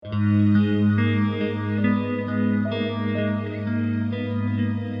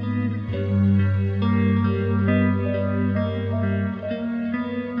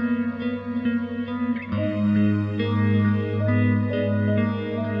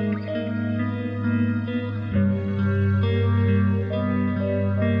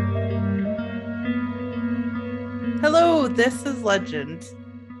This is Legend.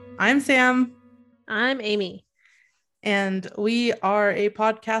 I'm Sam. I'm Amy. And we are a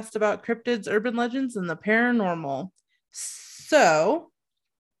podcast about cryptids, urban legends, and the paranormal. So,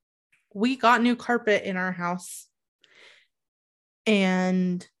 we got new carpet in our house.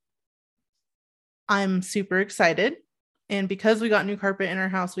 And I'm super excited. And because we got new carpet in our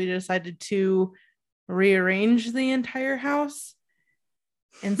house, we decided to rearrange the entire house.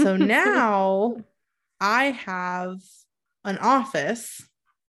 And so now I have an office,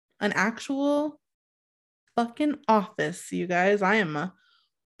 an actual fucking office, you guys. I am a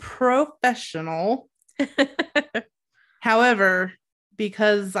professional. However,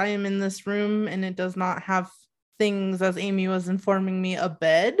 because I am in this room and it does not have things, as Amy was informing me, a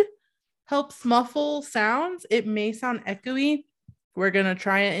bed helps muffle sounds. It may sound echoey. We're going to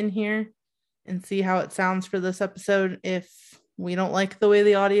try it in here and see how it sounds for this episode. If we don't like the way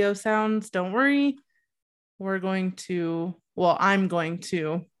the audio sounds, don't worry. I'm going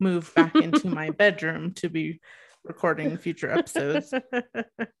to move back into my bedroom to be recording future episodes.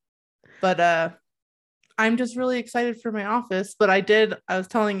 But I'm just really excited for my office. But I was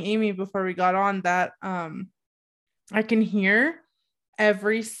telling Amy before we got on that I can hear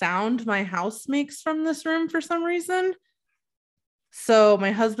every sound my house makes from this room for some reason. So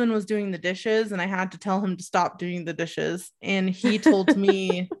my husband was doing the dishes and I had to tell him to stop doing the dishes. And he told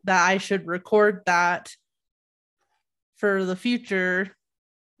me that I should record that for the future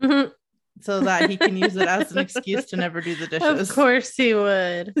so that he can use it as an excuse to never do the dishes. Of course he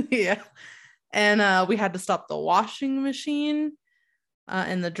would. Yeah. And we had to stop the washing machine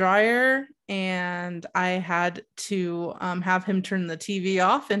and the dryer. And I had to have him turn the TV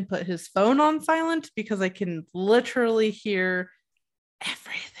off and put his phone on silent because I can literally hear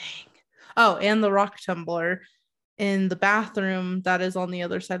everything. Oh, and the rock tumbler in the bathroom that is on the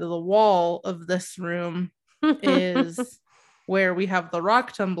other side of the wall of this room is where we have the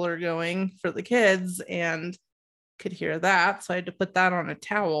rock tumbler going for the kids, and could hear that. So I had to put that on a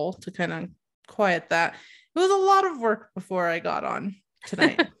towel to kind of quiet that. It was a lot of work before I got on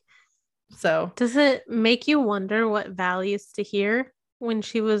tonight. So does it make you wonder what Val used to hear when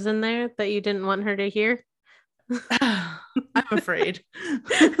she was in there that you didn't want her to hear? I'm afraid.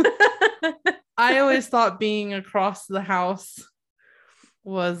 I always thought being across the house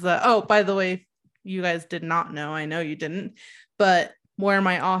was oh, by the way, you guys did not know, I know you didn't, but where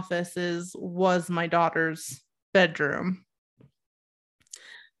my office was my daughter's bedroom.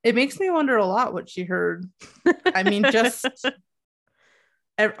 It makes me wonder a lot what she heard. I mean, just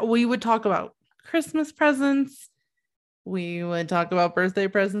we would talk about Christmas presents, we would talk about birthday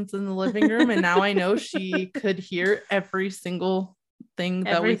presents in the living room, and now I know she could hear every single thing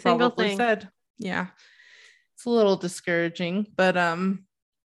that we probably said. Yeah, it's a little discouraging, but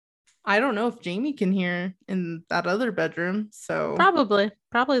I don't know if Jamie can hear in that other bedroom. So probably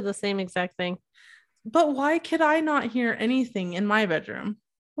the same exact thing. But why could I not hear anything in my bedroom?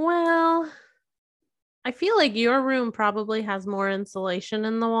 Well, I feel like your room probably has more insulation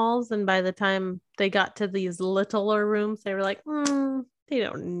in the walls, and by the time they got to these littler rooms, they were like, they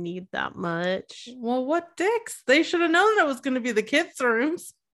don't need that much. Well, what dicks? They should have known that was going to be the kids'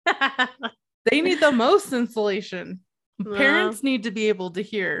 rooms. They need the most insulation. Parents need to be able to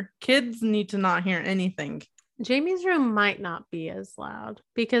hear. Kids need to not hear anything. Jamie's room might not be as loud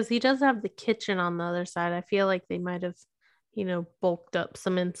because he does have the kitchen on the other side. I feel like they might have, bulked up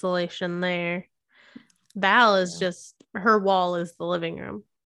some insulation there. Val is just, her wall is the living room.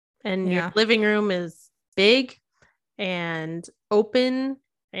 And your living room is big and open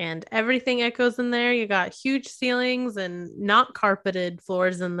and everything echoes in there. You got huge ceilings and not carpeted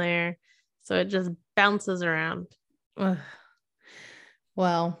floors in there. So it just bounces around.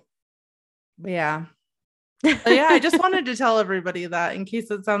 Well, yeah. Yeah, I just wanted to tell everybody that in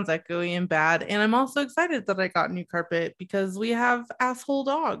case it sounds echoey and bad. And I'm also excited that I got new carpet because we have asshole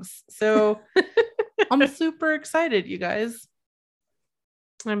dogs. So I'm super excited, you guys.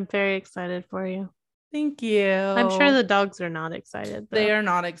 I'm very excited for you. Thank you. I'm sure the dogs are not excited, though. They are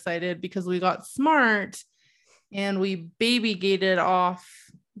not excited because we got smart and we baby gated off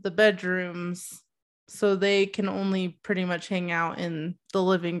the bedrooms so they can only pretty much hang out in the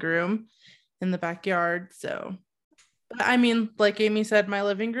living room in the backyard. So I mean, like Amy said, my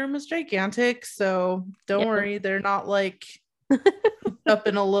living room is gigantic, so don't worry, they're not like up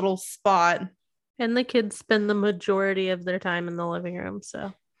in a little spot. And the kids spend the majority of their time in the living room,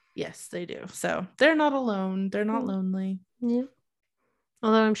 so yes, they do. So they're not alone, they're not lonely. Yeah.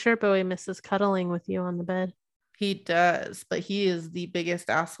 Although I'm sure Bowie misses cuddling with you on the bed. He does, but he is the biggest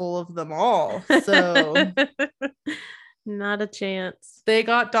asshole of them all. So Not a chance. They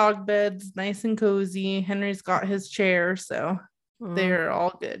got dog beds, nice and cozy. Henry's got his chair, so they're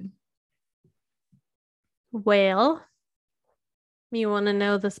all good. Well, you want to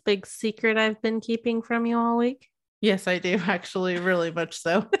know this big secret I've been keeping from you all week? Yes, I do, actually, really much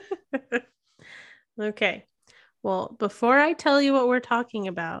so. Okay. Well, before I tell you what we're talking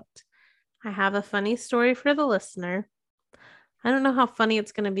about, I have a funny story for the listener. I don't know how funny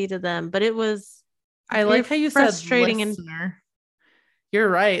it's going to be to them, but it was I like how you said frustrating and listener. You're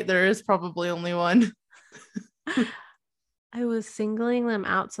right. There is probably only one. I was singling them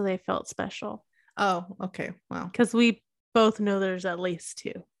out so they felt special. Oh, okay. Well, because we both know there's at least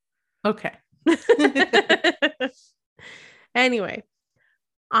two. Okay. Anyway,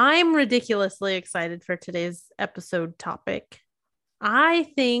 I'm ridiculously excited for today's episode topic. I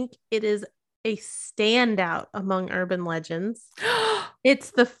think it is a standout among urban legends.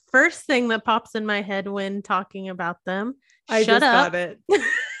 It's the first thing that pops in my head when talking about them. I Shut just up. got it.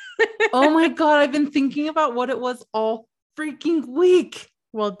 Oh my God. I've been thinking about what it was all freaking week.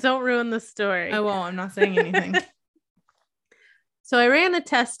 Well, don't ruin the story. I won't. I'm not saying anything. So I ran a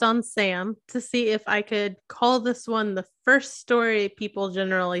test on Samm to see if I could call this one the first story people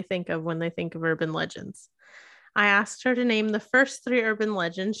generally think of when they think of urban legends. I asked her to name the first 3 urban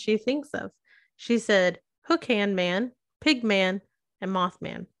legends she thinks of. She said Hook Hand Man, Pig Man, and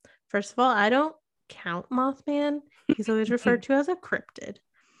Mothman. First of all, I don't count Mothman. He's always referred to as a cryptid.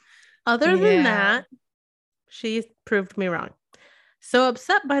 Other than that, she proved me wrong. So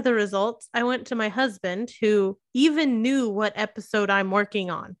upset by the results, I went to my husband, who even knew what episode I'm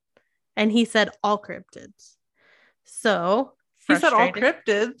working on. And he said all cryptids. So he said all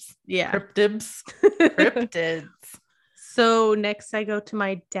cryptids. Yeah. Cryptids. Cryptids. So next I go to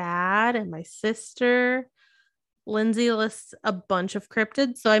my dad and my sister. Lindsay lists a bunch of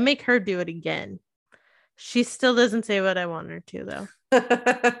cryptids, so I make her do it again. She still doesn't say what I want her to, though.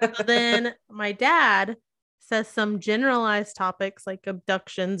 So then my dad says some generalized topics like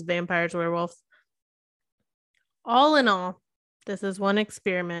abductions, vampires, werewolves. All in all, this is one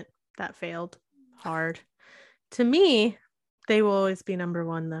experiment that failed hard. To me, they will always be number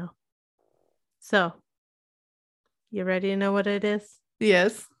 1, though. So, you ready to know what it is?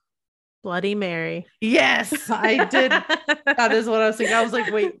 Yes. Bloody Mary. Yes, I did. That is what I was thinking. I was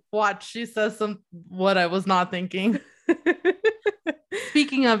like, wait, watch. She says what I was not thinking.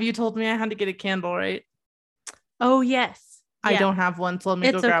 Speaking of, you told me I had to get a candle, right? Oh, yes. I don't have one, so let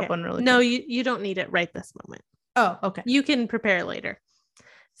me go grab one really quick. No, you don't need it right this moment. Oh, okay. You can prepare later.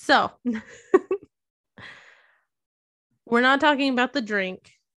 So, we're not talking about the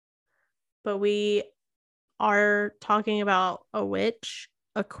drink, but we are talking about a witch,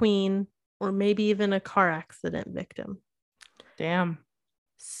 a queen, or maybe even a car accident victim. Damn.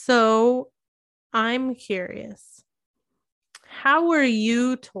 So, I'm curious. How were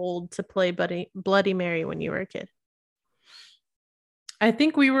you told to play Bloody Mary when you were a kid? I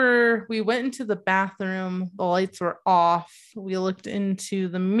think we went into the bathroom. The lights were off. We looked into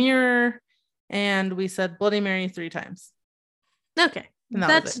the mirror and we said Bloody Mary 3 times. Okay.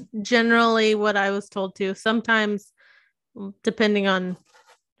 That's generally what I was told too. Sometimes, depending on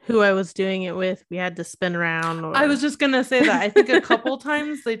who I was doing it with, we had to spin around. I was just going to say that. I think a couple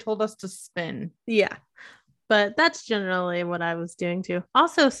times they told us to spin. Yeah. But that's generally what I was doing too.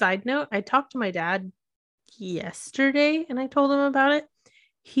 Also, side note, I talked to my dad yesterday and I told him about it.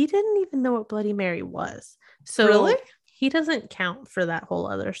 He didn't even know what Bloody Mary was. So really? He doesn't count for that whole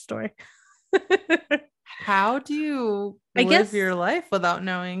other story. How do you live your life without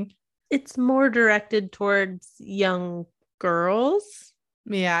knowing? It's more directed towards young girls.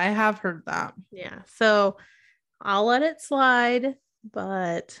 Yeah, I have heard that. Yeah. So I'll let it slide,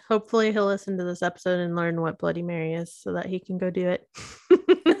 but hopefully he'll listen to this episode and learn what Bloody Mary is so that he can go do it.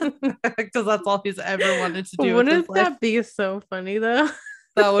 Because that's all he's ever wanted to do. Wouldn't that be so funny though?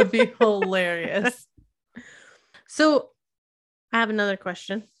 That would be hilarious. So I have another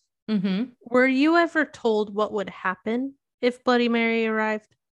question. Mm-hmm. Were you ever told what would happen if Bloody Mary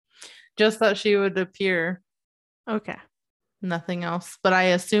arrived? Just that she would appear. Okay. Nothing else. But I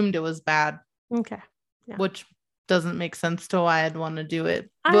assumed it was bad. Okay. Yeah. Which doesn't make sense to why I'd want to do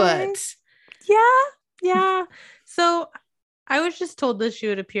it. Yeah. So I was just told that she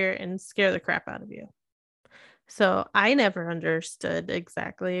would appear and scare the crap out of you. So I never understood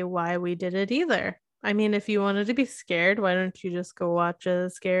exactly why we did it either. I mean, if you wanted to be scared, why don't you just go watch a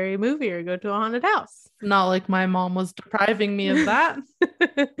scary movie or go to a haunted house? Not like my mom was depriving me of that.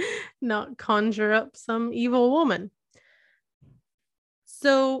 Not conjure up some evil woman.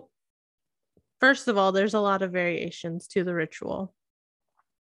 So, first of all, there's a lot of variations to the ritual.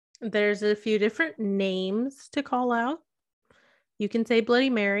 There's a few different names to call out. You can say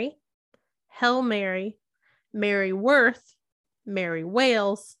Bloody Mary, Hail Mary, Mary Worth, Mary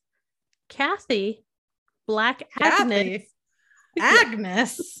Wales, Kathy, Black Agnes.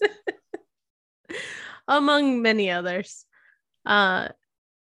 Agnes. Among many others.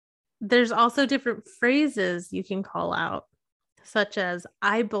 There's also different phrases you can call out, such as,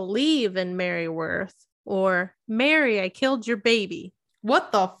 I believe in Mary Worth, or Mary, I killed your baby.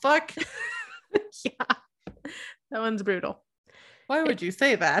 What the fuck? Yeah, that one's brutal. Why would you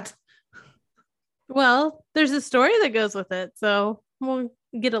say that? Well, there's a story that goes with it, so we'll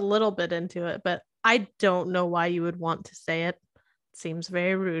get a little bit into it, but I don't know why you would want to say it. It seems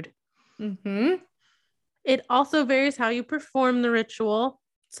very rude. Mm-hmm. It also varies how you perform the ritual.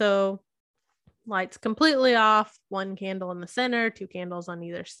 So lights completely off, 1 candle in the center, 2 candles on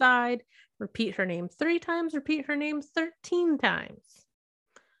either side. Repeat her name 3 times, repeat her name 13 times.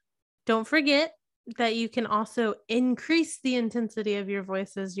 Don't forget that you can also increase the intensity of your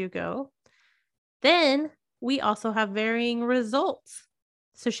voice as you go. Then we also have varying results.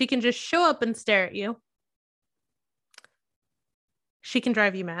 So she can just show up and stare at you. She can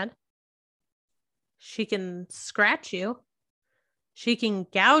drive you mad. She can scratch you. She can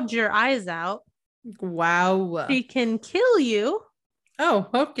gouge your eyes out. Wow. She can kill you. Oh,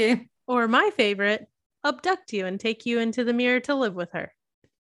 okay. Or my favorite, abduct you and take you into the mirror to live with her.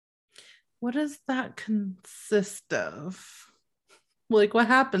 What does that consist of? Like, what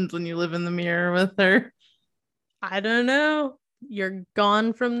happens when you live in the mirror with her? I don't know. You're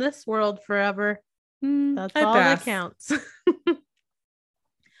gone from this world forever. That's I all pass. that counts.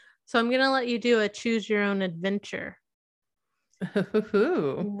 So I'm going to let you do a choose your own adventure.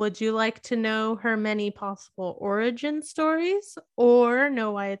 Would you like to know her many possible origin stories or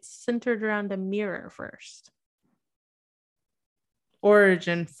know why it's centered around a mirror first?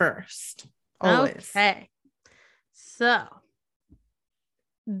 Origin first. Always. Okay. So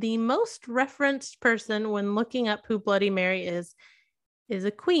the most referenced person when looking up who Bloody Mary is a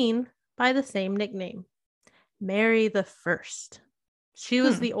queen by the same nickname, Mary the First. She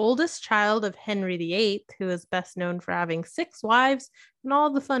was the oldest child of Henry VIII, who is best known for having 6 wives and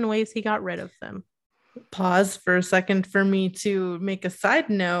all the fun ways he got rid of them. Pause for a second for me to make a side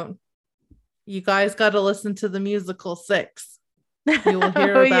note. You guys got to listen to the musical 6. You will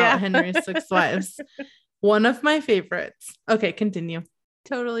hear about Henry's 6 wives. One of my favorites. Okay, continue.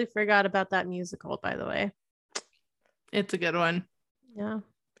 Totally forgot about that musical, by the way. It's a good one. Yeah.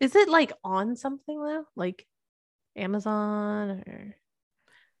 Is it like on something though? Like Amazon or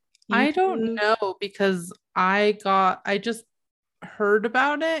YouTube? I don't know because I just heard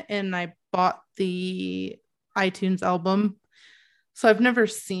about it and I bought the iTunes album. So I've never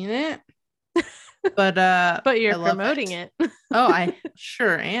seen it. But you're promoting it. Oh, I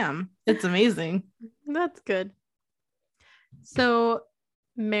sure am. It's amazing. That's good. So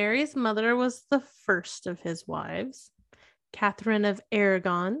Mary's mother was the first of his wives, Catherine of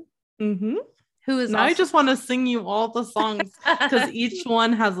Aragon, mm-hmm. who is now I just want to sing you all the songs because each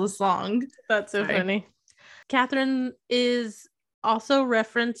one has a song. That's so funny. Catherine is also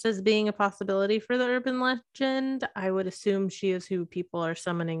referenced as being a possibility for the urban legend. I would assume she is who people are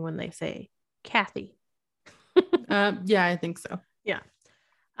summoning when they say Kathy. Yeah, I think so. Yeah.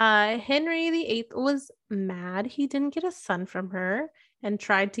 Henry VIII was mad he didn't get a son from her and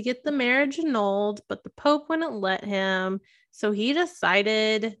tried to get the marriage annulled, but the Pope wouldn't let him. So he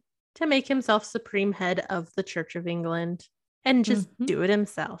decided to make himself supreme head of the Church of England and just do it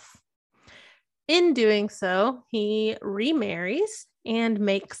himself. In doing so, he remarries and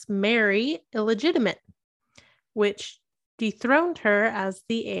makes Mary illegitimate, which dethroned her as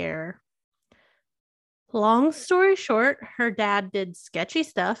the heir. Long story short, her dad did sketchy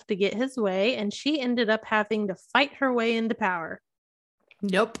stuff to get his way, and she ended up having to fight her way into power.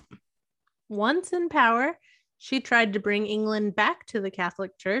 Nope. Once in power, she tried to bring England back to the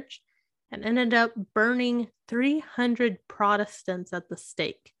Catholic Church and ended up burning 300 Protestants at the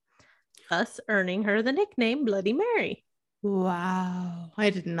stake, thus earning her the nickname Bloody Mary. Wow. I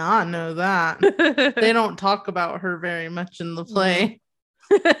did not know that. They don't talk about her very much in the play.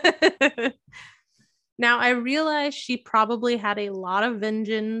 Now, I realize she probably had a lot of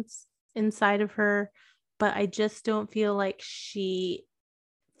vengeance inside of her, but I just don't feel like she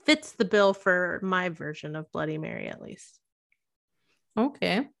fits the bill for my version of Bloody Mary, at least.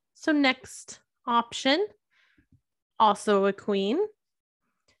 Okay. So next option, also a queen,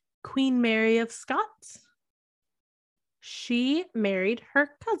 Queen Mary of Scots. She married her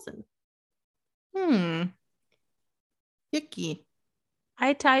cousin. Icky.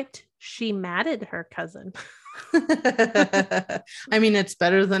 I typed, she matted her cousin. I mean, it's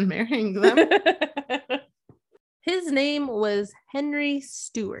better than marrying them. His name was Henry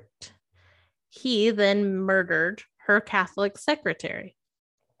Stuart. He then murdered her Catholic secretary.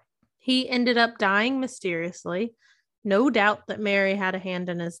 He ended up dying mysteriously. No doubt that Mary had a hand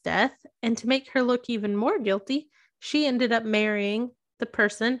in his death. And to make her look even more guilty, she ended up marrying the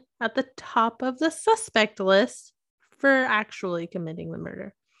person at the top of the suspect list for actually committing the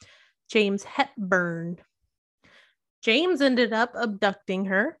murder, James Hepburn. James ended up abducting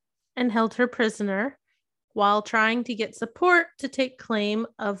her and held her prisoner while trying to get support to take claim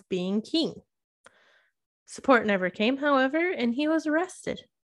of being king. Support never came, however, and he was arrested.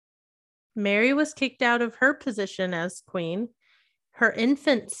 Mary was kicked out of her position as queen. Her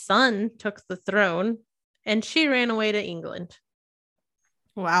infant son took the throne, and she ran away to England.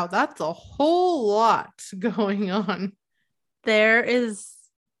 Wow, that's a whole lot going on. This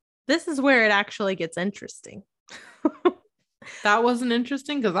is where it actually gets interesting. That wasn't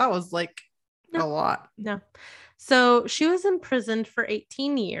interesting because that was like a lot. No. So she was imprisoned for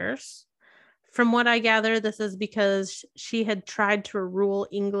 18 years. From what I gather, this is because she had tried to rule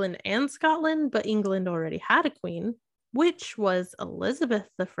England and Scotland, but England already had a queen, which was Elizabeth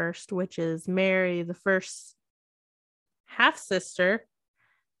I, which is Mary the First's half-sister,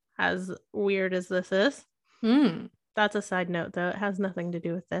 as weird as this is. That's a side note, though. It has nothing to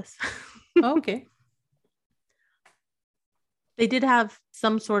do with this. Okay. They did have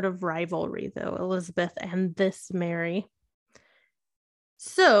some sort of rivalry, though, Elizabeth and this Mary.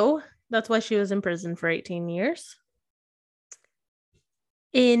 So that's why she was in prison for 18 years.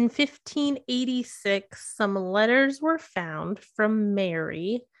 In 1586, some letters were found from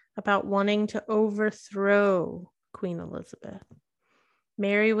Mary about wanting to overthrow Queen Elizabeth.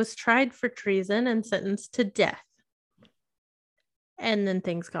 Mary was tried for treason and sentenced to death. And then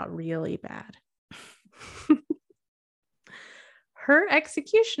things got really bad. Her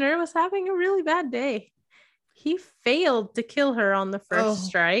executioner was having a really bad day. He failed to kill her on the first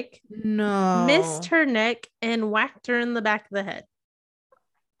strike. No. Missed her neck and whacked her in the back of the head.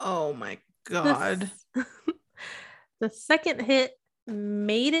 Oh my God. The second hit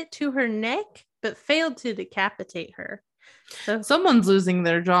made it to her neck, but failed to decapitate her. So someone's losing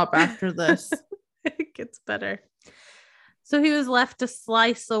their job after this. It gets better. So he was left to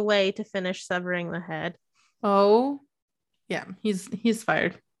slice away to finish severing the head. Oh, yeah, he's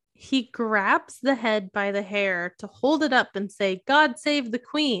fired. He grabs the head by the hair to hold it up and say, "God save the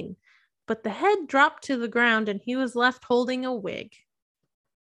queen." But the head dropped to the ground and he was left holding a wig.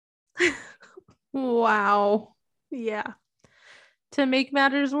 Wow. Yeah. To make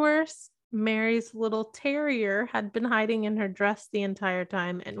matters worse, Mary's little terrier had been hiding in her dress the entire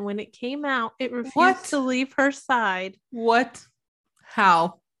time. And when it came out, it refused to leave her side. What?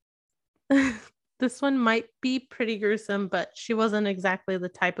 How? This one might be pretty gruesome, but she wasn't exactly the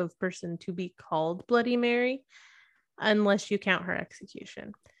type of person to be called Bloody Mary unless you count her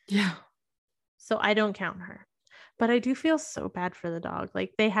execution. Yeah. So I don't count her. But I do feel so bad for the dog.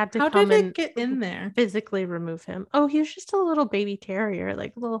 Like they had to How come did and it get in there? Physically remove him. Oh, he was just a little baby terrier,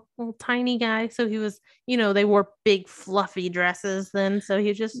 like little tiny guy. So he was, they wore big fluffy dresses then. So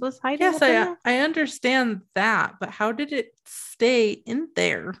he just was hiding. Yes, I understand that, but how did it stay in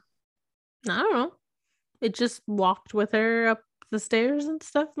there? I don't know. It just walked with her up the stairs and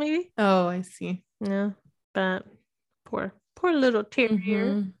stuff, maybe. Oh, I see. Yeah, but poor little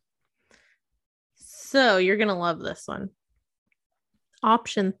terrier. Mm-hmm. So you're gonna love this one.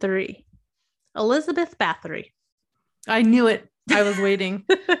 Option 3, Elizabeth Bathory. I knew it. I was waiting.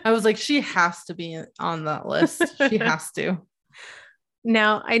 I was like, she has to be on that list. She has to.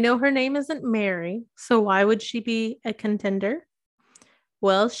 Now, I know her name isn't Mary, so why would she be a contender?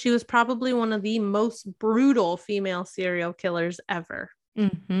 Well, she was probably one of the most brutal female serial killers ever.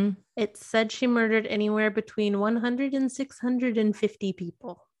 Mm-hmm. It said she murdered anywhere between 100 and 650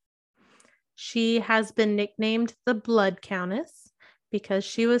 people. She has been nicknamed the Blood Countess because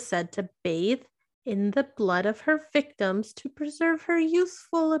she was said to bathe in the blood of her victims to preserve her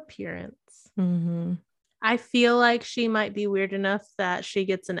youthful appearance. Mm-hmm. I feel like she might be weird enough that she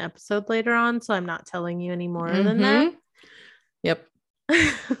gets an episode later on, so I'm not telling you any more than that. Yep.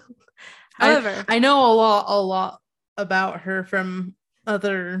 However, I know a lot about her from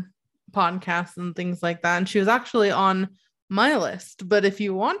other podcasts and things like that, and she was actually on my list. But if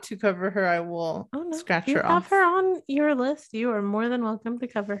you want to cover her, I will scratch her off. You have her on your list. You are more than welcome to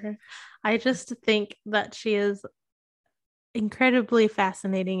cover her. I just think that she is incredibly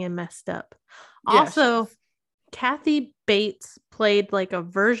fascinating and messed up. Also, Kathy Bates played like a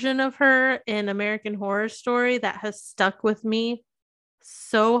version of her in American Horror Story that has stuck with me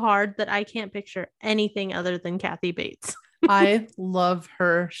so hard that I can't picture anything other than Kathy Bates. I love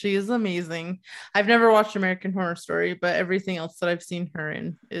her. She is amazing. I've never watched American Horror Story, but everything else that I've seen her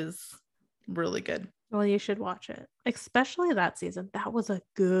in is really good. Well, you should watch it, especially that season. That was a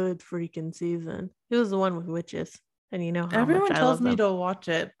good freaking season. It was the one with witches, and you know how much Everyone I tells love me them. to watch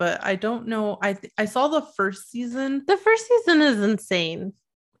it, but I don't know. I saw the first season. The first season is insane.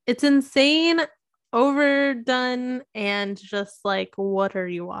 It's insane, overdone, and just like, what are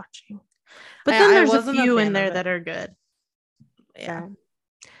you watching? But then I there's a wasn't a few in fan of there it. that are good. Yeah.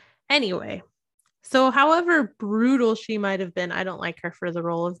 So, anyway, so however brutal she might have been, I don't like her for the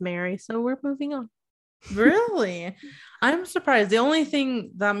role of Mary. So we're moving on. Really? I'm surprised. The only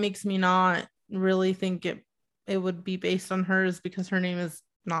thing that makes me not really think it would be based on her is because her name is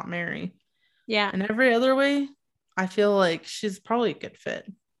not Mary. Yeah. In every other way, I feel like she's probably a good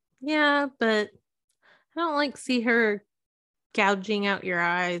fit. Yeah, but I don't like see her gouging out your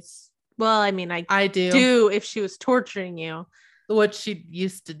eyes. Well, I mean, I I do do if she was torturing you. what she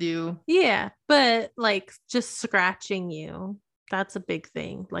used to do. Yeah, but like just scratching you, that's a big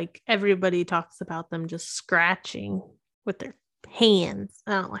thing. Like everybody talks about them just scratching with their hands.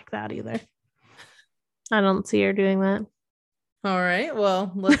 I don't like that either. I don't see her doing that. All right,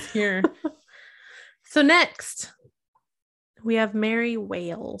 well, let's hear. So next, we have Mary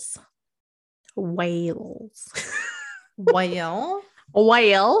Wales. Wales. Well,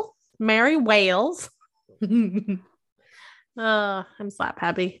 Whale. Mary Wales. I'm slap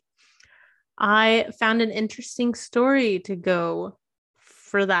happy. I found an interesting story to go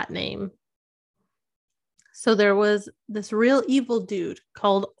for that name. So there was this real evil dude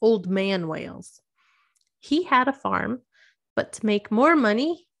called Old Man Wales. He had a farm, but to make more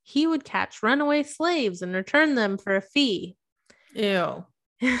money, he would catch runaway slaves and return them for a fee. ew.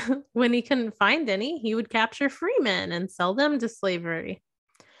 When he couldn't find any, he would capture free men and sell them to slavery.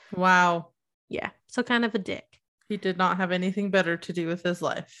 Wow. Yeah, so kind of a dick. He did not have anything better to do with his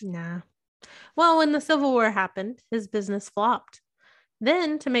life. Nah. Well, when the Civil War happened, his business flopped.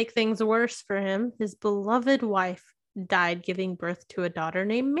 Then, to make things worse for him, his beloved wife died giving birth to a daughter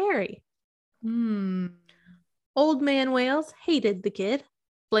named Mary. Hmm. Old Man Wales hated the kid,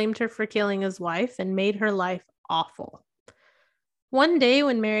 blamed her for killing his wife, and made her life awful. One day,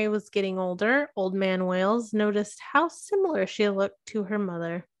 when Mary was getting older, Old Man Wales noticed how similar she looked to her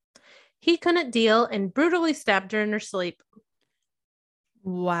mother. He couldn't deal and brutally stabbed her in her sleep.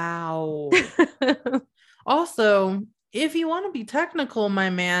 Wow. Also, if you want to be technical, my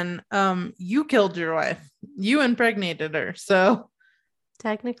man, you killed your wife. You impregnated her. So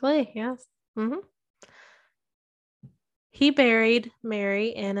Technically, yes. Mm-hmm. He buried Mary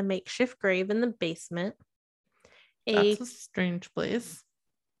in a makeshift grave in the basement. that's a strange place.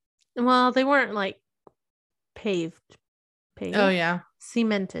 Well, they weren't like paved, Oh yeah.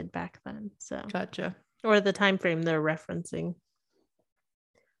 cemented back then. So, Gotcha. or the time frame they're referencing.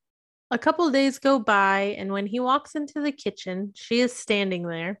 A couple of days go by, and when he walks into the kitchen, she is standing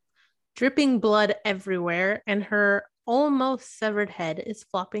there, dripping blood everywhere, and her almost severed head is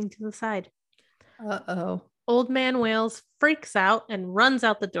flopping to the side. Uh-oh. Old Man Wales freaks out and runs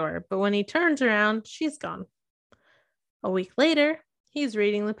out the door, but when he turns around, she's gone. A week later, he's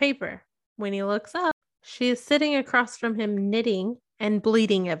reading the paper. When he looks up, she is sitting across from him, knitting and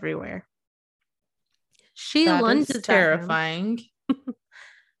bleeding everywhere. She That is lunges terrifying. at him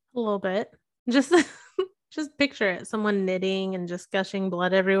a little bit. Just just picture it. Someone knitting and just gushing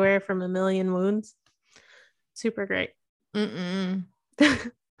blood everywhere from a million wounds. Super great. Mm-mm.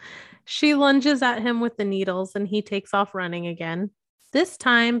 She lunges at him with the needles and he takes off running again. This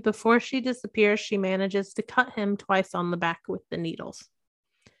time, before she disappears, she manages to cut him twice on the back with the needles.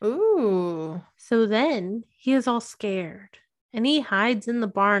 Ooh. So then he is all scared and he hides in the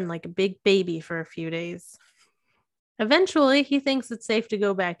barn like a big baby for a few days. Eventually, he thinks it's safe to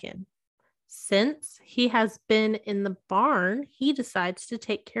go back in. Since he has been in the barn, he decides to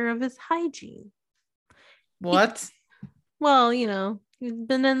take care of his hygiene. What? Well, he's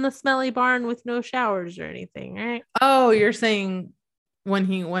been in the smelly barn with no showers or anything, right? Oh, you're saying when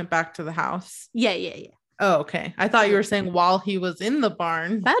he went back to the house. Yeah. Oh, okay. I thought you were saying while he was in the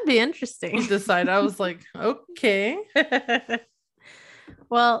barn, That'd be he interesting. decided. I was like, okay.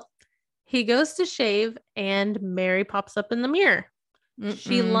 Well, he goes to shave and Mary pops up in the mirror.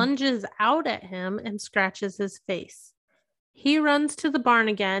 She Mm-mm. lunges out at him and scratches his face. He runs to the barn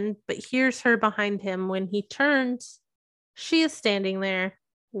again, but hears her behind him. When he turns, she is standing there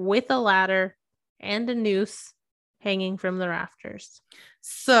with a ladder and a noose hanging from the rafters.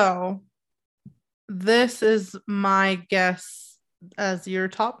 So this is my guess as your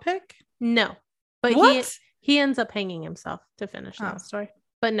top pick. No, but What? he ends up hanging himself to finish that story.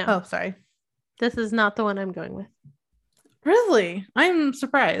 But no, Oh, sorry. this is not the one I'm going with. Really? I'm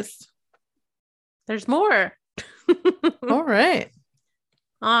surprised. There's more. All right.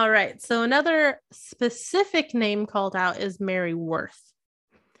 All right. So another specific name called out is Mary Worth.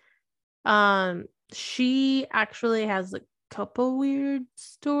 She actually has a couple weird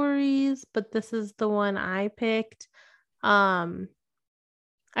stories, but this is the one I picked. I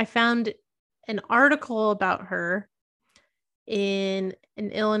found an article about her in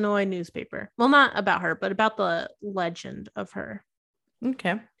an Illinois newspaper. Well, not about her, but about the legend of her.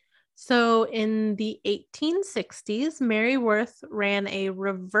 Okay. So in the 1860s, Mary Worth ran a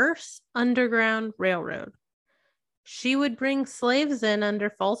reverse underground railroad. She would bring slaves in under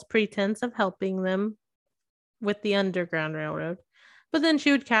false pretense of helping them with the Underground Railroad, but then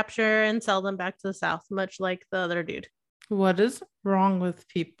she would capture and sell them back to the South, much like the other dude. What is wrong with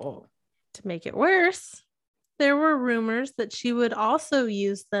people? To make it worse, there were rumors that she would also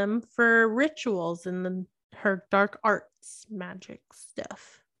use them for rituals in her dark arts magic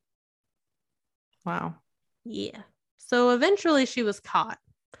stuff. Wow. Yeah. So eventually she was caught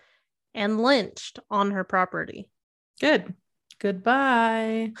and lynched on her property. Good.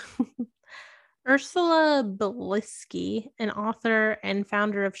 Goodbye. Ursula Belisky, an author and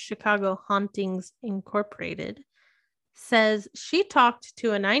founder of Chicago Hauntings Incorporated, says she talked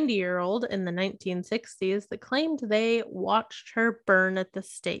to a 90-year-old in the 1960s that claimed they watched her burn at the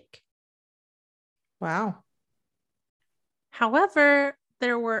stake. Wow. However,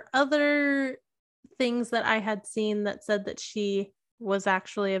 there were other things that I had seen that said that she was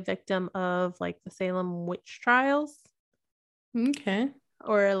actually a victim of like the Salem witch trials. Okay.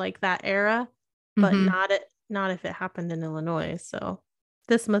 Or like that era, but not if it happened in Illinois. So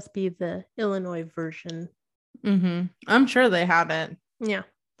this must be the Illinois version. I'm sure they had it. Yeah.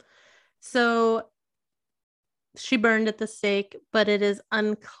 So she burned at the stake, but it is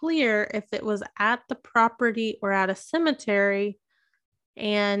unclear if it was at the property or at a cemetery.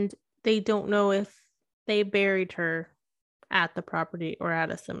 And they don't know if they buried her at the property or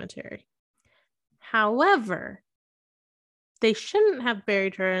at a cemetery. However, they shouldn't have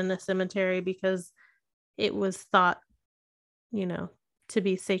buried her in the cemetery because it was thought, to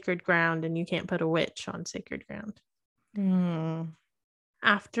be sacred ground, and you can't put a witch on sacred ground.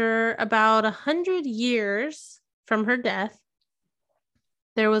 After about 100 years from her death,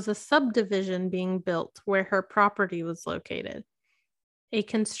 there was a subdivision being built where her property was located. A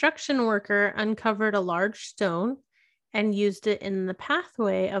construction worker uncovered a large stone and used it in the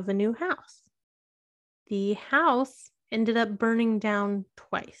pathway of a new house. The house ended up burning down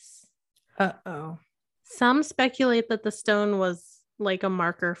twice. Uh-oh. Some speculate that the stone was like a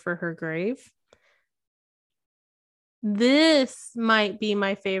marker for her grave. This might be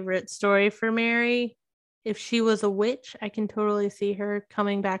my favorite story for Mary. If she was a witch, I can totally see her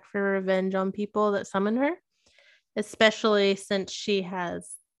coming back for revenge on people that summoned her, especially since she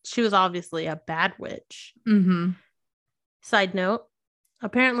was obviously a bad witch. Side note,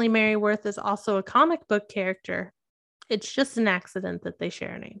 apparently Mary Worth is also a comic book character. It's just an accident that they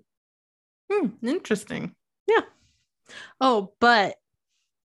share a name. Interesting. Yeah. Oh, but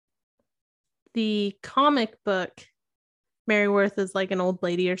the comic book, Mary Worth is like an old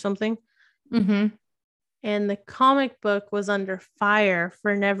lady or something. And the comic book was under fire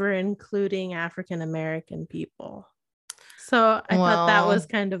for never including African American people. So I thought that was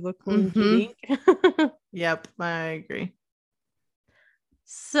kind of a coinky dink. Yep, I agree.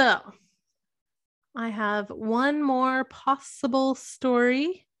 So I have one more possible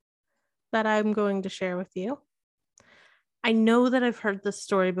story that I'm going to share with you. I know that I've heard this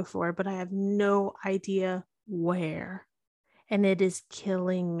story before, but I have no idea where. And it is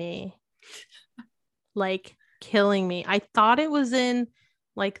killing me. Like, killing me. I thought it was in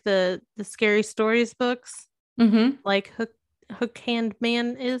like the scary stories books, like Hook Hand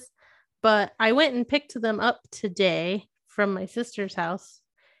Man is, but I went and picked them up today from my sister's house,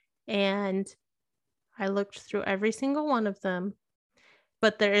 and I looked through every single one of them,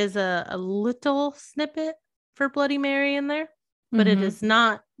 but there is a little snippet for Bloody Mary in there, but it is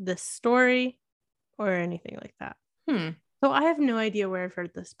not the story or anything like that. So I have no idea where I've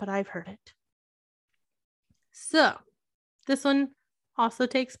heard this, but I've heard it. So this one also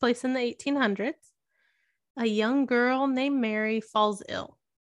takes place in the 1800s. A young girl named Mary falls ill.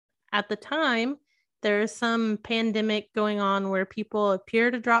 At the time, there is some pandemic going on where people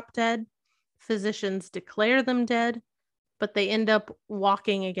appear to drop dead. Physicians declare them dead, but they end up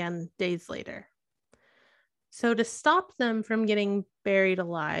walking again days later. So to stop them from getting buried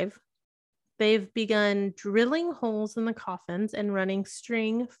alive, they've begun drilling holes in the coffins and running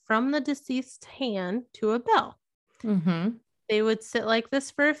string from the deceased's hand to a bell. They would sit like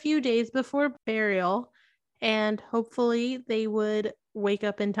this for a few days before burial, and hopefully they would wake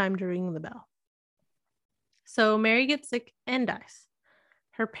up in time to ring the bell. So Mary gets sick and dies.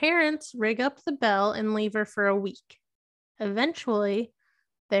 Her parents rig up the bell and leave her for a week. Eventually,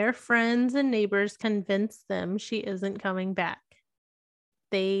 their friends and neighbors convince them she isn't coming back.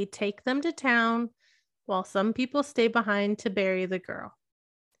 They take them to town while some people stay behind to bury the girl.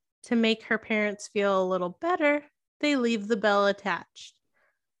 To make her parents feel a little better, they leave the bell attached.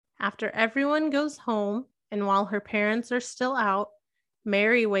 After everyone goes home, and while her parents are still out,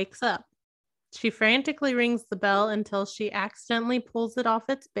 Mary wakes up. She frantically rings the bell until she accidentally pulls it off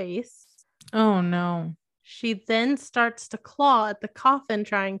its base. Oh, no. She then starts to claw at the coffin,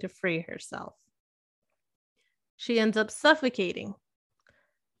 trying to free herself. She ends up suffocating.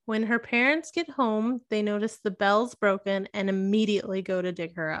 When her parents get home, they notice the bell's broken and immediately go to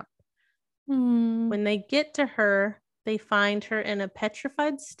dig her up. When they get to her, they find her in a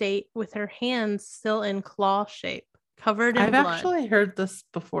petrified state with her hands still in claw shape, covered in blood. I've actually heard this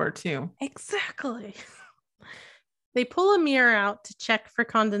before too. Exactly. They pull a mirror out to check for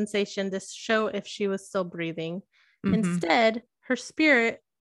condensation to show if she was still breathing. Mm-hmm. Instead, her spirit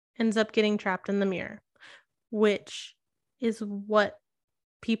ends up getting trapped in the mirror, which is what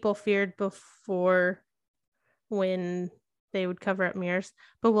people feared before when they would cover up mirrors.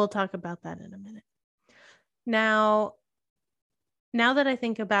 But we'll talk about that in a minute. Now that I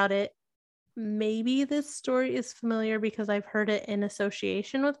think about it, maybe this story is familiar because I've heard it in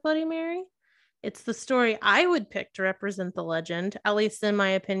association with Bloody Mary. It's the story I would pick to represent the legend, at least in my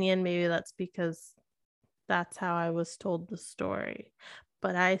opinion. Maybe that's because that's how I was told the story.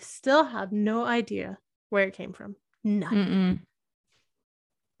 But I still have no idea where it came from. None.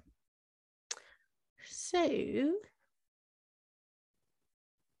 So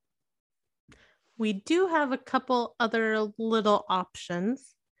we do have a couple other little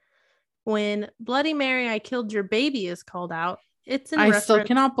options. When Bloody Mary, I killed your baby is called out, it's in reference... still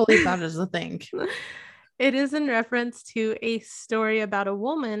cannot believe that is a thing. It is in reference to a story about a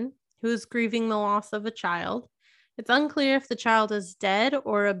woman who is grieving the loss of a child. It's unclear if the child is dead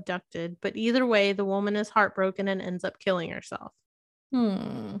or abducted, but either way, the woman is heartbroken and ends up killing herself.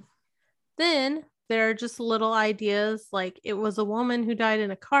 Then there are just little ideas like it was a woman who died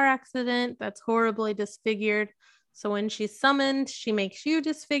in a car accident that's horribly disfigured. So when she's summoned, she makes you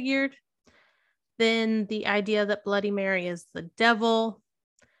disfigured. Then the idea that Bloody Mary is the devil.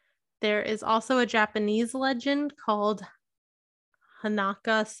 There is also a Japanese legend called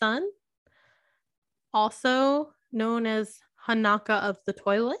Hanaka-san, also known as Hanaka of the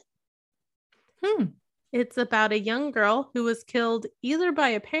toilet. It's about a young girl who was killed either by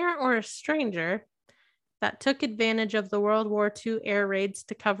a parent or a stranger that took advantage of the World War II air raids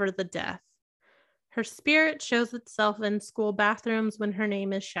to cover the death. Her spirit shows itself in school bathrooms when her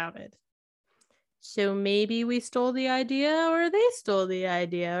name is shouted. So maybe we stole the idea, or they stole the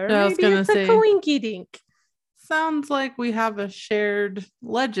idea, or maybe it's a coinky dink. Sounds like we have a shared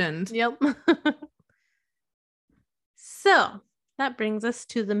legend. Yep. So that brings us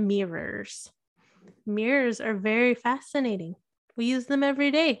to the mirrors. Mirrors are very fascinating. We use them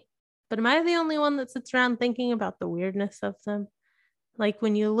every day. But am I the only one that sits around thinking about the weirdness of them? Like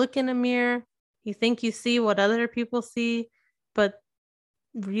when you look in a mirror, you think you see what other people see, but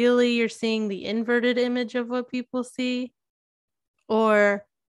really you're seeing the inverted image of what people see? Or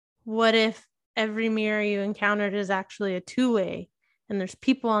what if every mirror you encountered is actually a two-way and there's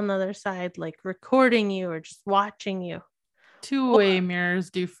people on the other side like recording you or just watching you? Two-way mirrors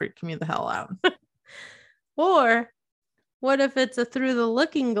do freak me the hell out. Or what if it's a through the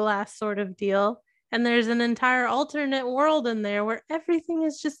looking glass sort of deal and there's an entire alternate world in there where everything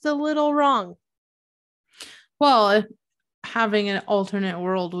is just a little wrong? Well, having an alternate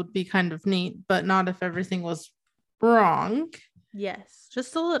world would be kind of neat, but not if everything was wrong. Yes,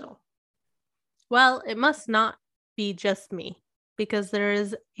 just a little. Well, it must not be just me, because there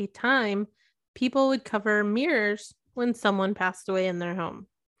is a time people would cover mirrors when someone passed away in their home.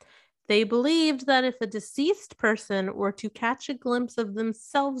 They believed that if a deceased person were to catch a glimpse of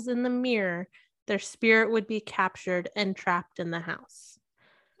themselves in the mirror, their spirit would be captured and trapped in the house.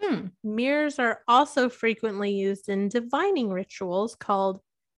 Mirrors are also frequently used in divining rituals called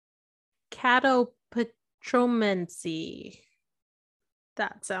catopatromancy.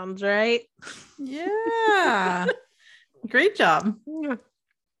 That sounds right. Yeah. Great job.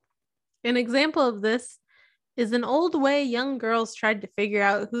 An example of this is an old way young girls tried to figure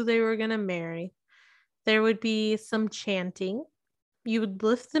out who they were going to marry. There would be some chanting. You would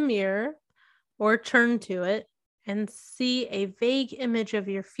lift the mirror or turn to it and see a vague image of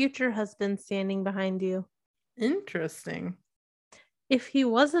your future husband standing behind you. Interesting. If he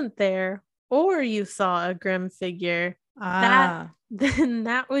wasn't there, or you saw a grim figure, then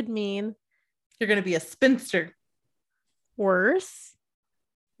that would mean you're going to be a spinster. Worse.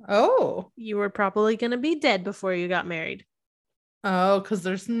 Oh. You were probably going to be dead before you got married. Oh, because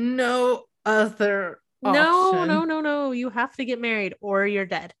there's no other option. No. You have to get married or you're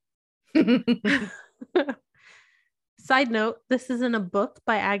dead. Side note, this is in a book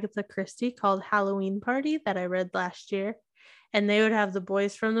by Agatha Christie called Halloween Party that I read last year. And they would have the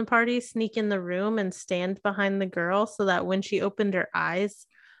boys from the party sneak in the room and stand behind the girl so that when she opened her eyes,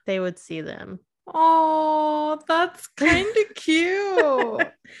 they would see them. Oh, that's kind of cute.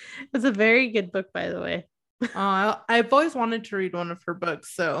 It's a very good book, by the way. I've always wanted to read one of her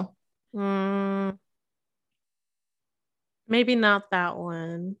books, so. Maybe not that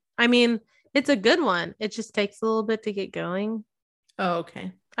one. I mean, it's a good one. It just takes a little bit to get going. Oh,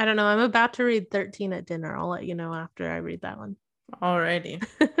 okay. I don't know. I'm about to read 13 at dinner. I'll let you know after I read that one. Alrighty.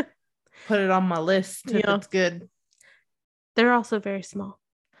 Put it on my list if it's good. They're also very small.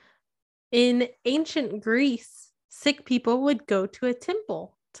 In ancient Greece, sick people would go to a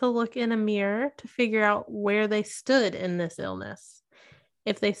temple to look in a mirror to figure out where they stood in this illness.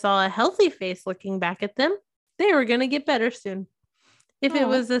 If they saw a healthy face looking back at them, they were going to get better soon. If it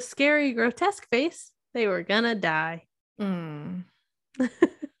was a scary, grotesque face, they were going to die.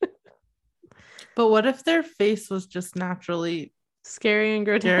 But what if their face was just naturally scary and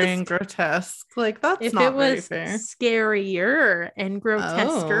grotesque? Like, that's if not very was fair. Scarier and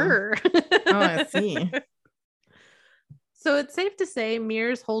grotesquer. Oh, I see. So it's safe to say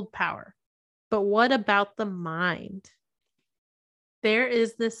mirrors hold power. But what about the mind? There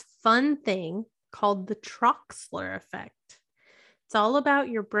is this fun thing called the Troxler effect. It's all about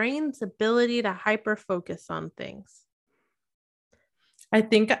your brain's ability to hyper-focus on things. I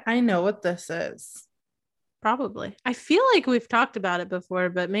think I know what this is. Probably. I feel like we've talked about it before,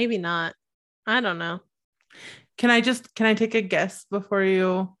 but maybe not. I don't know. Can I take a guess before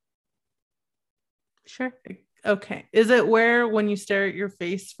you? Sure. Okay. Is it where when you stare at your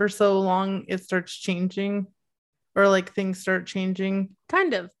face for so long, it starts changing? Or like things start changing?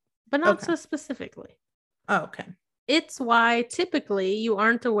 Kind of, but not so specifically. Oh, okay. It's why typically you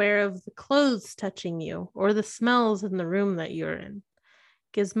aren't aware of the clothes touching you or the smells in the room that you're in.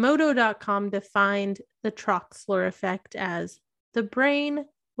 Gizmodo.com defined the Troxler effect as the brain,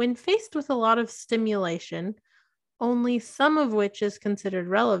 when faced with a lot of stimulation, only some of which is considered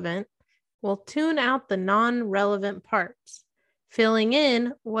relevant, will tune out the non-relevant parts, filling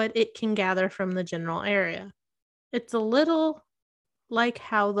in what it can gather from the general area. It's a little like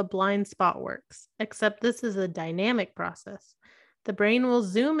how the blind spot works, except this is a dynamic process. The brain will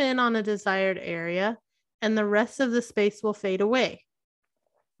zoom in on a desired area, and the rest of the space will fade away.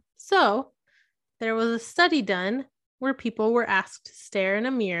 So, there was a study done where people were asked to stare in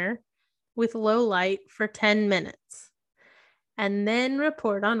a mirror with low light for 10 minutes and then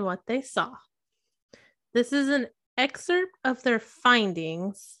report on what they saw. This is an excerpt of their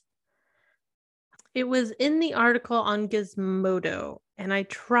findings. It was in the article on Gizmodo, and I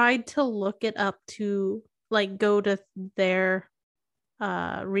tried to look it up to like go to their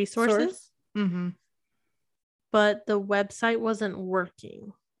resources, but the website wasn't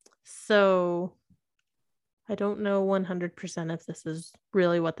working. So I don't know 100% if this is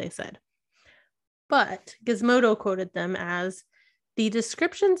really what they said. But Gizmodo quoted them as, the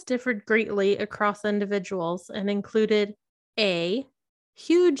descriptions differed greatly across individuals and included A,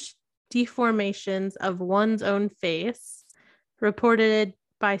 huge deformations of one's own face, reported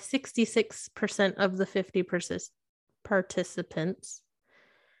by 66% of the 50 participants.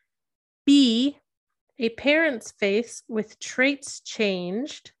 B, a parent's face with traits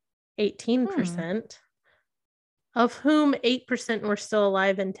changed, 18%, of whom 8% were still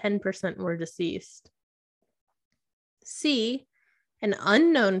alive and 10% were deceased. C, an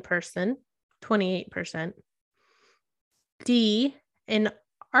unknown person, 28%. D, an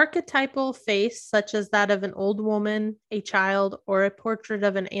archetypal face such as that of an old woman, a child, or a portrait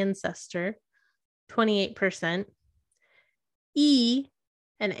of an ancestor, 28%. E,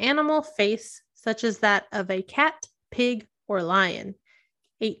 an animal face such as that of a cat, pig, or lion,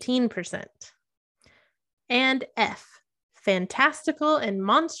 18%. And F, fantastical and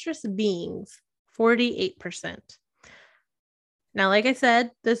monstrous beings, 48%. Now, like I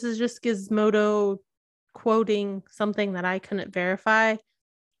said, this is just Gizmodo quoting something that I couldn't verify,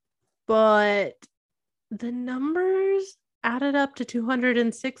 but the numbers added up to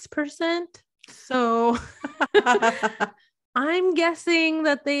 206%. So I'm guessing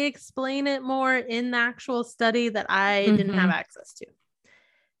that they explain it more in the actual study that I didn't have access to.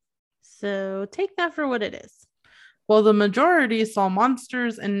 So take that for what it is. while the majority saw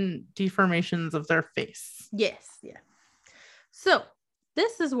monsters and deformations of their face. Yes. Yeah. So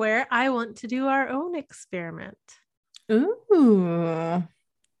this is where I want to do our own experiment. Ooh.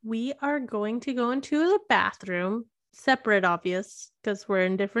 We are going to go into the bathroom, separate, obvious, because we're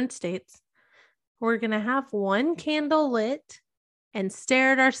in different states. We're going to have one candle lit and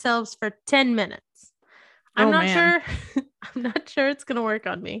stare at ourselves for 10 minutes. I'm not sure. I'm not sure it's going to work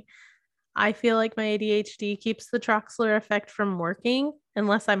on me. I feel like my ADHD keeps the Troxler effect from working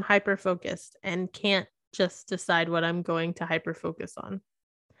unless I'm hyper focused and can't just decide what I'm going to hyper focus on.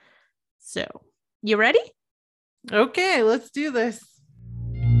 So, you ready? Okay, let's do this.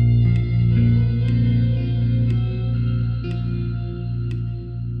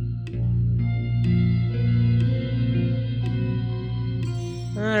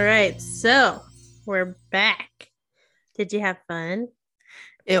 All right, so we're back. Did you have fun?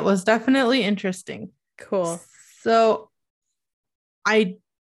 It was definitely interesting. Cool. So I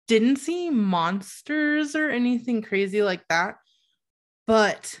didn't see monsters or anything crazy like that,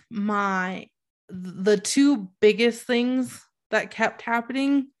 but the two biggest things that kept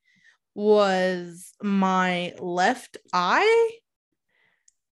happening was my left eye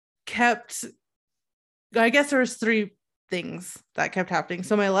kept, I guess there was three things that kept happening.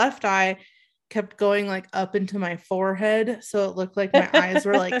 So my left eye kept going like up into my forehead, so it looked like my eyes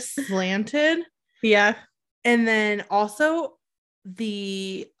were like slanted. Yeah. And then also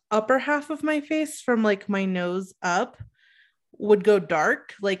the upper half of my face from like my nose up would go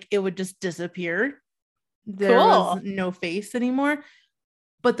dark, like it would just disappear. There was no face anymore.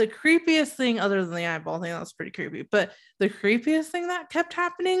 But the creepiest thing, other than the eyeball thing, that was pretty creepy, but the creepiest thing that kept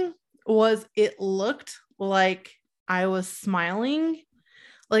happening was it looked like I was smiling.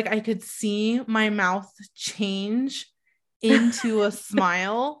 Like I could see my mouth change into a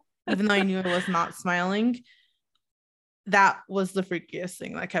smile, even though I knew I was not smiling. That was the freakiest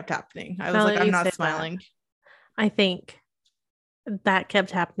thing that kept happening. I was like, I'm not smiling. I think that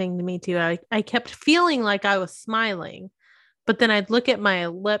kept happening to me too. I kept feeling like I was smiling, but then I'd look at my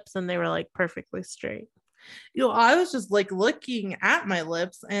lips and they were like perfectly straight. I was just like looking at my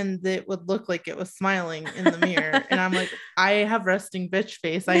lips and it would look like it was smiling in the mirror. And I'm like, I have resting bitch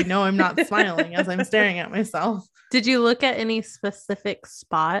face. I know I'm not smiling as I'm staring at myself. Did you look at any specific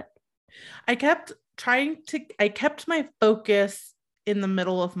spot? I kept my focus in the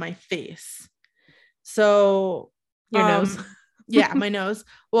middle of my face. So your nose. Yeah, my nose.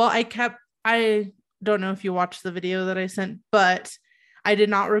 Well, I don't know if you watched the video that I sent, but I did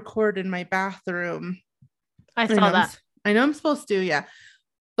not record in my bathroom. I saw that. I know I'm supposed to, yeah.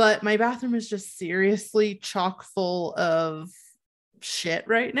 But my bathroom is just seriously chock full of shit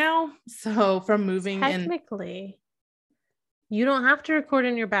right now. So from moving technically, you don't have to record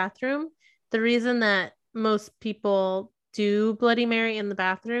in your bathroom. The reason that most people do Bloody Mary in the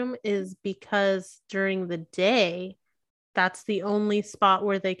bathroom is because during the day, that's the only spot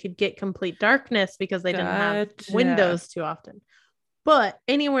where they could get complete darkness because they didn't have windows too often. But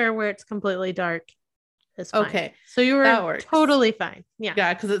anywhere where it's completely dark is fine. Okay. So you were totally fine. Yeah.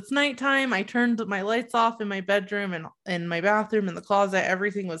 Yeah, because it's nighttime. I turned my lights off in my bedroom and in my bathroom, in the closet.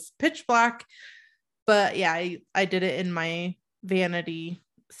 Everything was pitch black. But yeah, I did it in my vanity.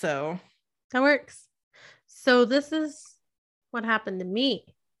 So that works. So this is what happened to me.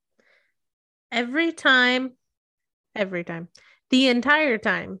 Every time, the entire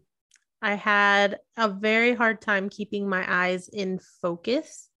time, I had a very hard time keeping my eyes in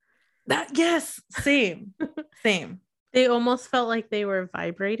focus. Yes, same. They almost felt like they were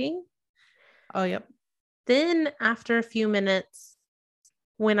vibrating. Oh, yep. Then after a few minutes,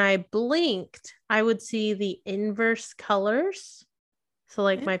 when I blinked, I would see the inverse colors. So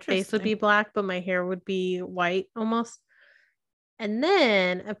like my face would be black, but my hair would be white almost. And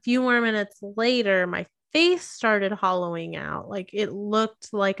then a few more minutes later, my face started hollowing out. Like it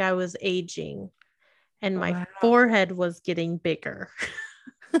looked like I was aging and my forehead was getting bigger.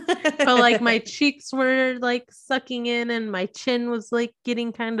 But like my cheeks were like sucking in and my chin was like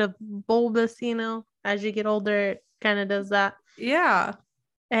getting kind of bulbous, as you get older, it kind of does that. Yeah.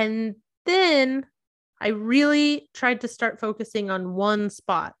 And then I really tried to start focusing on one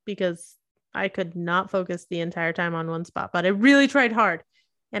spot because I could not focus the entire time on one spot, but I really tried hard.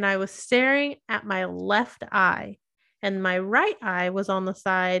 And I was staring at my left eye, and my right eye was on the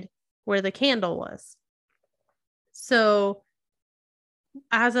side where the candle was. So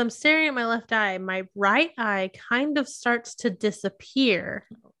as I'm staring at my left eye, my right eye kind of starts to disappear.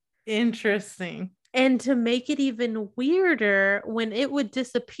 Interesting. And to make it even weirder, when it would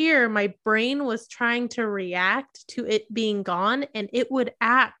disappear, my brain was trying to react to it being gone, and it would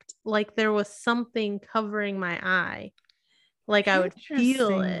act like there was something covering my eye. Like I would feel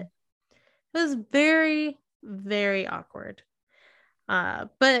it. Interesting. It was very, very awkward.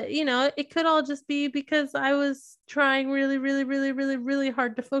 But it could all just be because I was trying really, really, really, really, really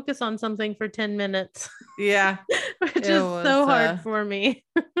hard to focus on something for 10 minutes, Yeah, which it is was so hard for me.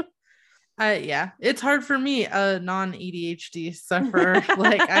 yeah, it's hard for me, a non-ADHD sufferer.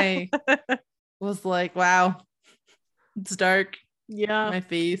 Like I was like, wow, it's dark. Yeah. My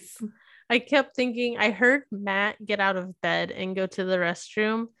face. I kept thinking, I heard Matt get out of bed and go to the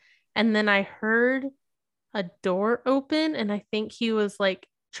restroom. And then I heard a door open. And I think he was like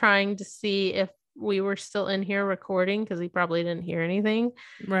trying to see if we were still in here recording because he probably didn't hear anything.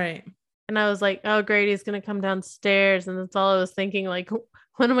 Right. And I was like, oh, great, he's going to come downstairs. And that's all I was thinking. Like,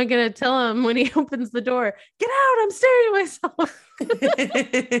 what am I going to tell him when he opens the door? Get out. I'm staring at myself.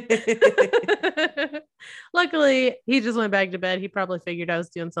 Luckily, he just went back to bed. He probably figured I was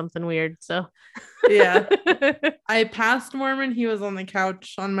doing something weird. So, Yeah. I passed Mormon. He was on the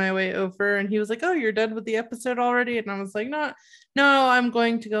couch on my way over and he was like, oh, you're done with the episode already? And I was like, no, I'm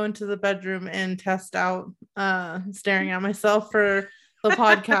going to go into the bedroom and test out staring at myself for the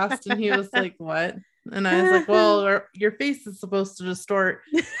podcast. And he was like, what? And I was like, well, your face is supposed to distort.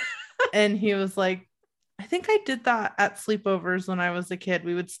 And he was like, I think I did that at sleepovers when I was a kid.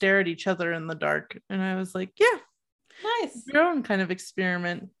 We would stare at each other in the dark. And I was like, yeah, nice. your own kind of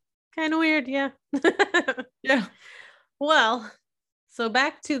experiment. Kind of weird. Yeah. Yeah. Well, so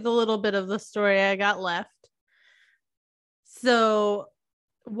back to the little bit of the story I got left. So,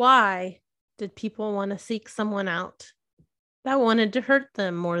 why did people want to seek someone out that wanted to hurt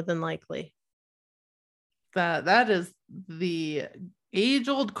them more than likely? That is the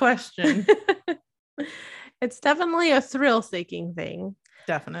age-old question. It's definitely a thrill-seeking thing.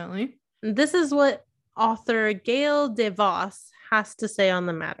 Definitely. This is what author Gail DeVos has to say on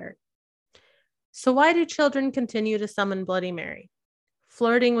the matter. So why do children continue to summon Bloody Mary?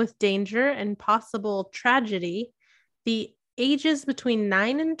 Flirting with danger and possible tragedy, the ages between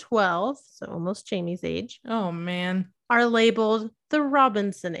 9 and 12, so almost Jamie's age, Oh man. are labeled the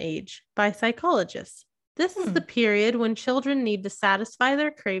Robinson age by psychologists. This is the period when children need to satisfy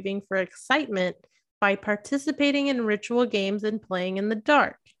their craving for excitement by participating in ritual games and playing in the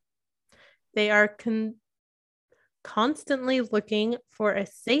dark. They are constantly looking for a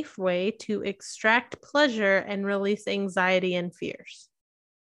safe way to extract pleasure and release anxiety and fears.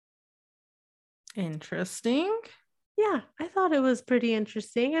 Interesting. Yeah, I thought it was pretty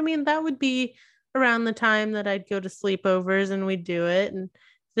interesting. I mean, that would be around the time that I'd go to sleepovers and we'd do it. And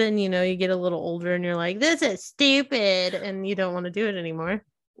then, you get a little older and you're like, this is stupid. And you don't want to do it anymore.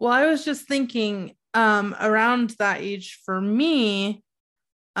 Well, I was just thinking, around that age for me,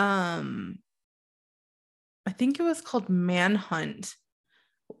 I think it was called Manhunt.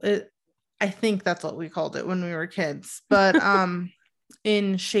 I think that's what we called it when we were kids. But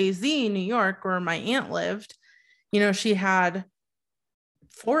in Shazy, New York, where my aunt lived, she had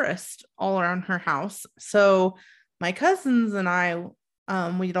forest all around her house. So my cousins and I,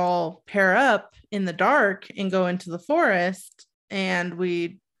 we'd all pair up in the dark and go into the forest and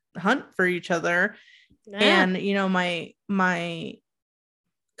we'd hunt for each other. Yeah. And my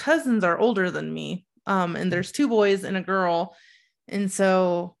cousins are older than me, and there's 2 boys and a girl, and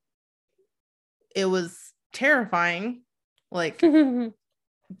so it was terrifying, like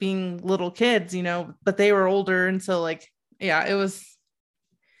being little kids, but they were older, and so yeah,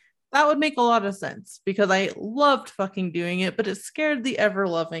 that would make a lot of sense because I loved fucking doing it, but it scared the ever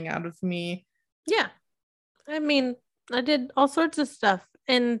loving out of me. Yeah, I mean, I did all sorts of stuff,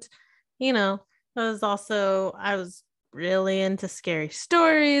 and I was really into scary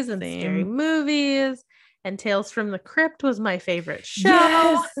stories and scary movies, and Tales from the Crypt was my favorite show.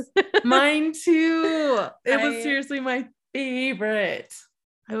 Yes, mine too. It was seriously my favorite.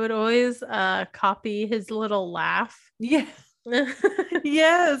 I would always copy his little laugh. Yeah.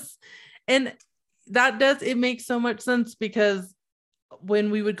 Yes. And it makes so much sense because when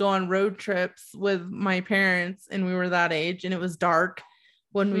we would go on road trips with my parents and we were that age and it was dark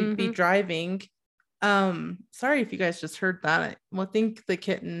when we'd be driving. Sorry if you guys just heard that. I think the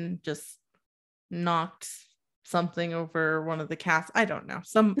kitten just knocked something over one of the cats. I don't know.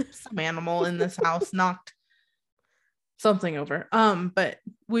 Some animal in this house knocked something over. But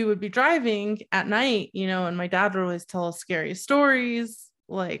we would be driving at night, and my dad would always tell us scary stories.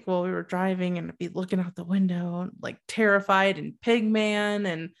 Like while we were driving and I'd be looking out the window, like terrified and Pigman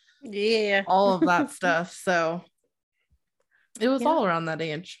and all of that stuff. So it was all around that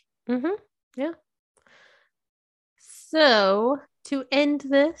age. Yeah. So, to end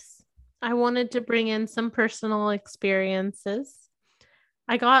this, I wanted to bring in some personal experiences.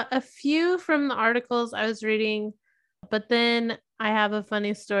 I got a few from the articles I was reading, but then I have a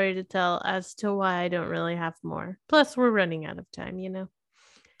funny story to tell as to why I don't really have more. Plus, we're running out of time, you know?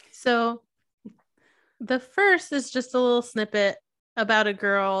 So, the first is just a little snippet about a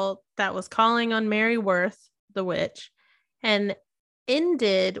girl that was calling on Mary Worth, the witch, and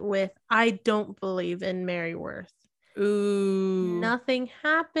ended with, I don't believe in Mary Worth. Ooh. Nothing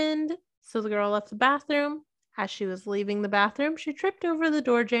happened. So the girl left the bathroom. As she was leaving the bathroom, she tripped over the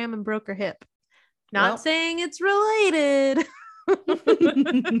door jamb and broke her hip. Not saying it's related.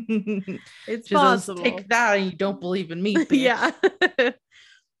 It's she possible. Says, take that and you don't believe in me, bitch. Yeah.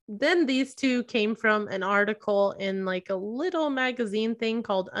 Then these two came from an article in like a little magazine thing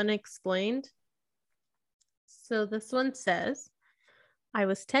called Unexplained. So this one says, I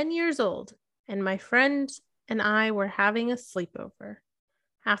was 10 years old and my friend and I were having a sleepover.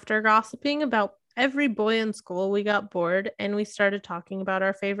 After gossiping about every boy in school, we got bored and we started talking about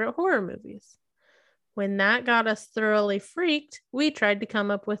our favorite horror movies. When that got us thoroughly freaked, we tried to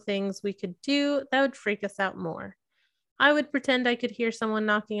come up with things we could do that would freak us out more. I would pretend I could hear someone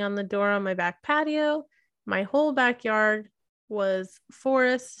knocking on the door on my back patio. My whole backyard was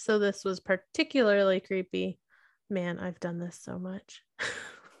forest, so this was particularly creepy. Man, I've done this so much.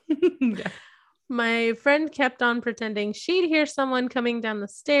 Yeah. My friend kept on pretending she'd hear someone coming down the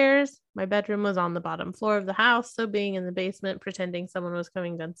stairs. My bedroom was on the bottom floor of the house, so being in the basement pretending someone was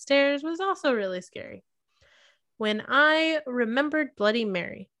coming downstairs was also really scary. When I remembered Bloody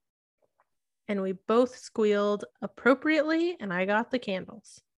Mary, and we both squealed appropriately, and I got the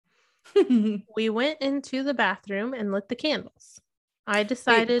candles. We went into the bathroom and lit the candles. I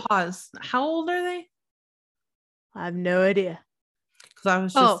decided... Wait, pause. How old are they? I have no idea. Because I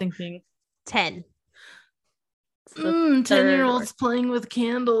was just thinking... 10. 10-year-olds playing with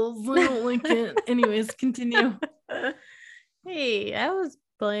candles. I don't like it. Anyways, continue. Hey, I was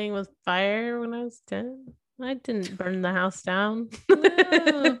playing with fire when I was 10. I didn't burn the house down.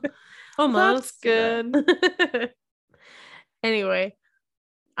 Yeah. Almost. That's good. Anyway,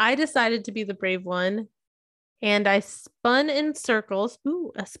 I decided to be the brave one and I spun in circles.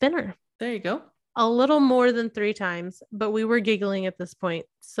 Ooh, a spinner. There you go. A little more than 3 times, but we were giggling at this point,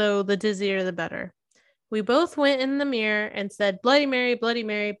 so the dizzier the better. We both went in the mirror and said, Bloody Mary, Bloody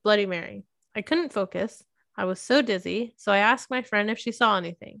Mary, Bloody Mary. I couldn't focus. I was so dizzy, so I asked my friend if she saw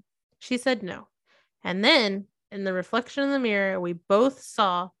anything. She said no. And then, in the reflection in the mirror, we both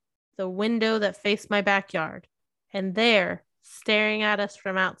saw the window that faced my backyard. And there, staring at us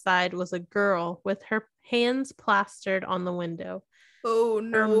from outside, was a girl with her hands plastered on the window. Oh,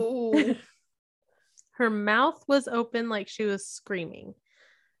 no. Her mouth was open like she was screaming.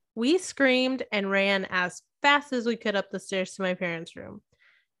 We screamed and ran as fast as we could up the stairs to my parents' room.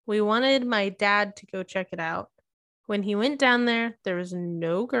 We wanted my dad to go check it out. When he went down there, there was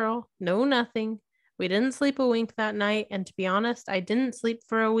no girl, no nothing. We didn't sleep a wink that night, and to be honest, I didn't sleep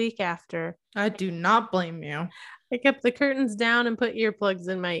for a week after. I do not blame you. I kept the curtains down and put earplugs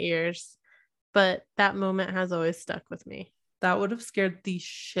in my ears, but that moment has always stuck with me. That would have scared the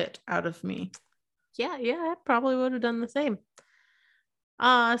shit out of me. Yeah, I probably would have done the same.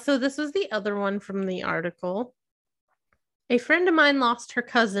 So this was the other one from the article. A friend of mine lost her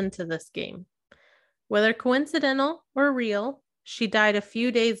cousin to this game. Whether coincidental or real, she died a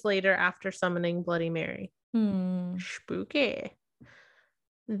few days later after summoning Bloody Mary. Spooky.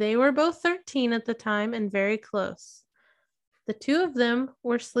 They were both 13 at the time and very close. The two of them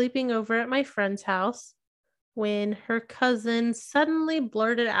were sleeping over at my friend's house when her cousin suddenly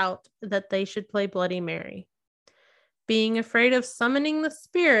blurted out that they should play Bloody Mary. Being afraid of summoning the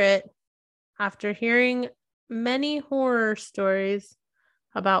spirit, after hearing many horror stories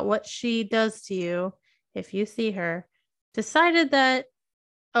about what she does to you if you see her, decided that,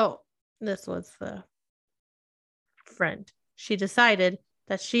 this was the friend. She decided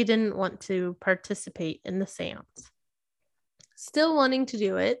that she didn't want to participate in the seance. Still wanting to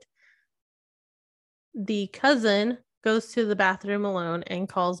do it, the cousin goes to the bathroom alone and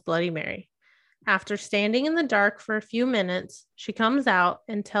calls Bloody Mary. After standing in the dark for a few minutes, she comes out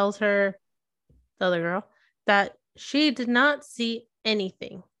and tells her, the other girl, that she did not see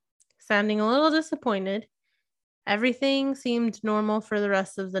anything. Sounding a little disappointed, everything seemed normal for the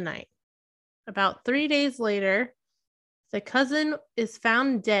rest of the night. About 3 days later, the cousin is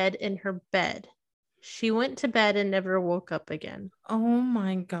found dead in her bed. She went to bed and never woke up again. Oh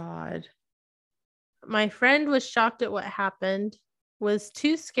my God. My friend was shocked at what happened, was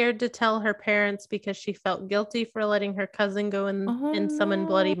too scared to tell her parents because she felt guilty for letting her cousin go and summon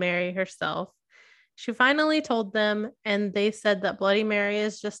Bloody Mary herself. She finally told them, and they said that Bloody Mary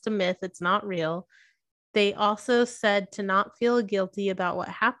is just a myth. It's not real. They also said to not feel guilty about what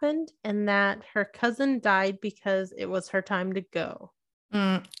happened and that her cousin died because it was her time to go.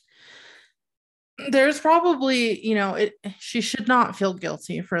 Mm. There's probably, she should not feel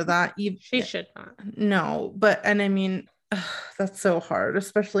guilty for that. She should not. No, and I mean, ugh, that's so hard,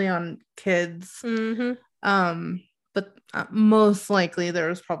 especially on kids. Mm-hmm. But most likely there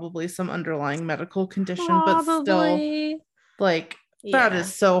was probably some underlying medical condition, but still, Probably. like, that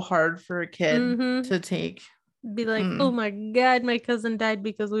is so hard for a kid to take. Be like, oh my God, my cousin died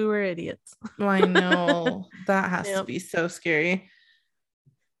because we were idiots. I know. That has to be so scary.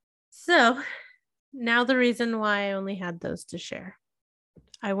 So now the reason why I only had those to share.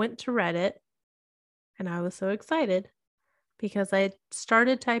 I went to Reddit and I was so excited because I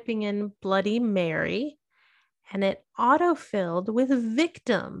started typing in Bloody Mary and it autofilled with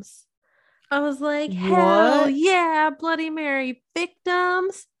victims. I was like, hell yeah, Bloody Mary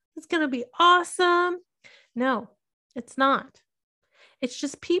victims. It's going to be awesome. No, it's not. It's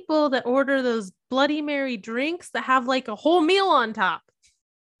just people that order those Bloody Mary drinks that have like a whole meal on top.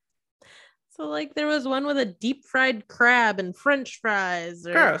 So like there was one with a deep fried crab and French fries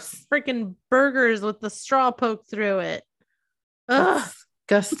or freaking burgers with the straw poked through it. Ugh.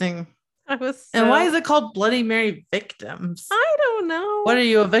 Disgusting. And why is it called Bloody Mary victims? I don't know. What are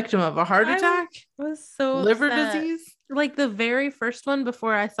you a victim of? A heart attack? I was so liver upset. disease? Like the very first one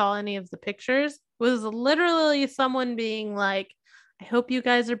before I saw any of the pictures was literally someone being like, I hope you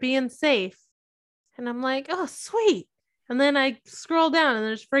guys are being safe. And I'm like, oh, sweet. And then I scroll down and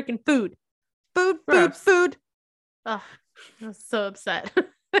there's freaking food. Food. Oh, I was so upset.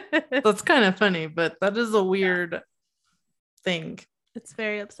 That's kind of funny, but that is a weird thing. It's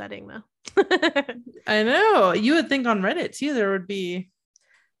very upsetting though. I know. You would think on Reddit too there would be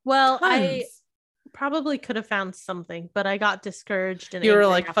tons. I probably could have found something, but I got discouraged and you were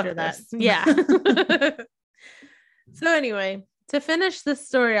like, after fuck that. This. Yeah. So anyway, to finish this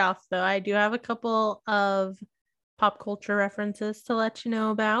story off though, I do have a couple of pop culture references to let you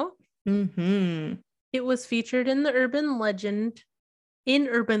know about. Mm-hmm. It was featured in Urban Legend,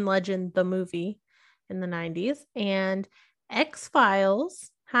 the movie in the 90s, and X-Files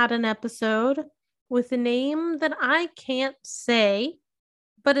had an episode with a name that I can't say,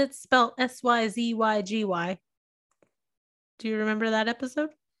 but it's spelled Syzygy. Do you remember that episode?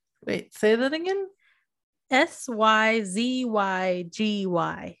 Wait, say that again? Syzygy.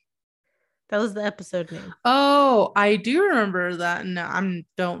 That was the episode name. Oh, I do remember that. No, I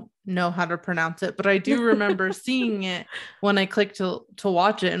don't know how to pronounce it, but I do remember seeing it when I clicked to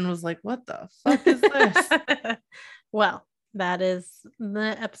watch it and was like, what the fuck is this? Well, that is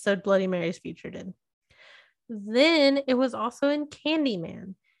the episode Bloody Mary's featured in. Then it was also in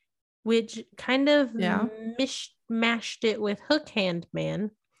Candyman, which kind of mashed it with Hook Hand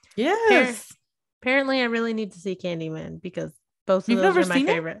Man. Yes. Apparently, I really need to see Candyman because both of those are my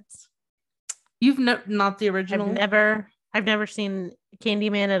favorites. You've not the original? I've never seen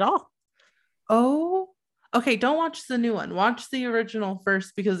Candyman at all. Oh, okay. Don't watch the new one. Watch the original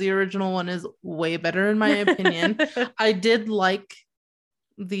first because the original one is way better in my opinion. I did like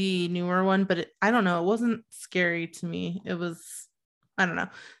the newer one, but I don't know. It wasn't scary to me. It was, I don't know.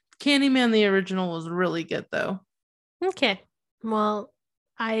 Candyman, the original, was really good though. Okay. Well,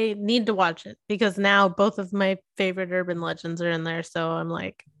 I need to watch it because now both of my favorite urban legends are in there. So I'm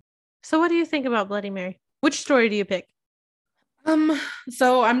like, so what do you think about Bloody Mary? Which story do you pick?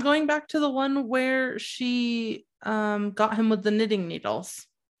 So I'm going back to the one where she got him with the knitting needles.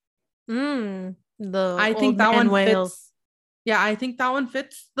 I think that one fits. Yeah, I think that one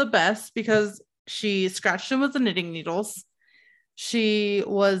fits the best because she scratched him with the knitting needles. She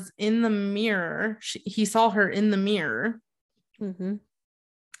was in the mirror. He saw her in the mirror. Mm-hmm.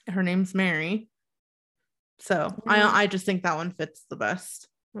 Her name's Mary. So I just think that one fits the best.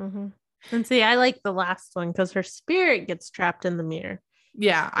 Mm-hmm. And see, I like the last one because her spirit gets trapped in the mirror.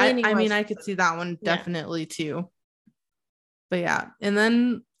 Yeah, I mean, I could see that one definitely too. But yeah, and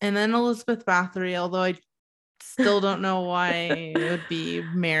then Elizabeth Bathory, although I still don't know why it would be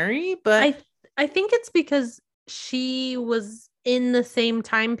Mary, but I think it's because she was in the same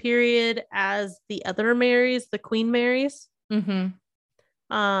time period as the other Marys, the Queen Marys.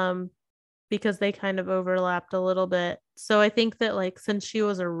 Mm-hmm. Because they kind of overlapped a little bit. So I think that like since she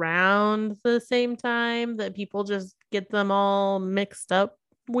was around the same time that people just get them all mixed up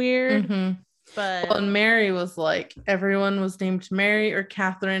weird. Mm-hmm. But and Mary was like everyone was named Mary or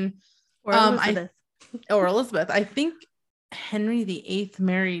Catherine or Elizabeth. Or Elizabeth. I think Henry VIII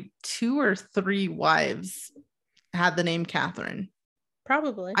married 2 or 3 wives, had the name Catherine.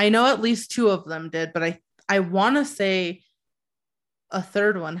 Probably. I know at least 2 of them did, but I want to say a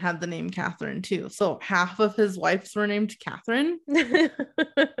third one had the name Catherine too. So half of his wives were named Catherine. Maybe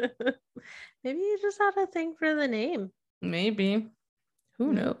you just had a thing for the name. Maybe.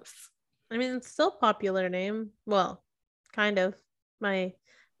 Who knows? I mean, it's still a popular name. Well, kind of. My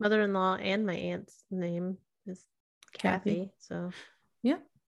mother-in-law and my aunt's name is Kathy. So yeah.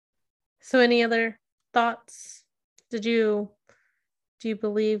 So any other thoughts? Do you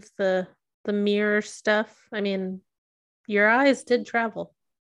believe the mirror stuff? I mean, your eyes did travel.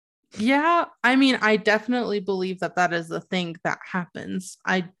 Yeah, I mean, I definitely believe that that is a thing that happens.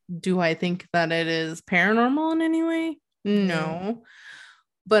 I think that it is paranormal in any way? No.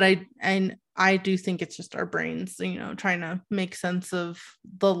 But I do think it's just our brains, trying to make sense of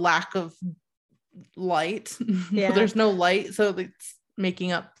the lack of light. Yeah. There's no light, so it's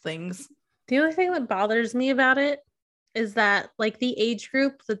making up things. The only thing that bothers me about it is that, like, the age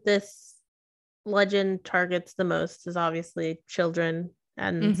group that this legend targets the most is obviously children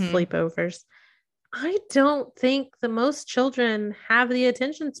and sleepovers. I don't think the most children have the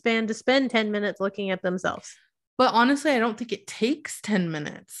attention span to spend 10 minutes looking at themselves. But honestly, I don't think it takes 10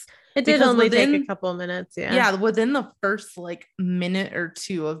 minutes. It did only take a couple of minutes, yeah. Yeah, within the first like minute or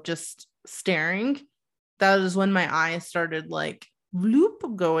two of just staring, that is when my eyes started like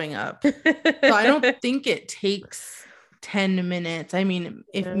bloop going up. So I don't think it takes 10 minutes. I mean,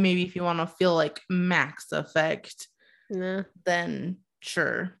 if you want to feel like max effect, then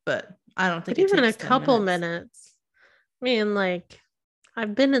sure. But I don't think it even takes a couple minutes. I mean, like,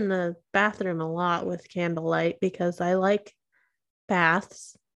 I've been in the bathroom a lot with candlelight because I like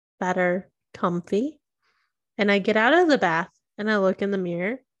baths that are comfy. And I get out of the bath and I look in the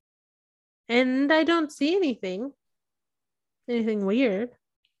mirror and I don't see anything weird.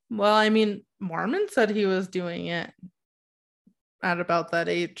 Well, I mean, Mormon said he was doing it at about that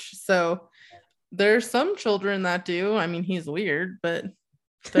age. So there's some children that do. I mean, he's weird, but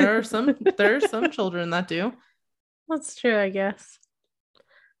there are some children that do. That's true, I guess.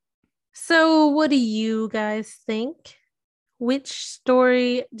 So what do you guys think? Which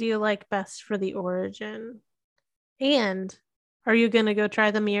story do you like best for the origin? And are you going to go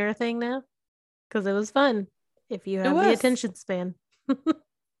try the mirror thing now? Because it was fun if you have the attention span.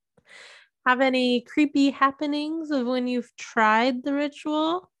 Have any creepy happenings of when you've tried the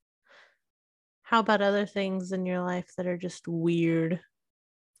ritual? How about other things in your life that are just weird?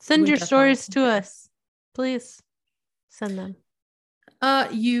 Send your stories to us. Please send them.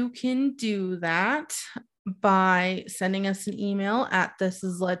 You can do that by sending us an email at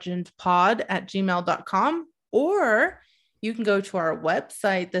thisislegendpod@gmail.com, or you can go to our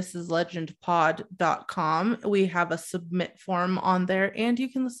website, thisislegendpod.com. We have a submit form on there, and you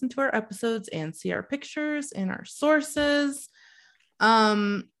can listen to our episodes and see our pictures and our sources.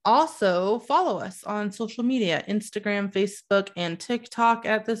 Also follow us on social media, Instagram, Facebook, and TikTok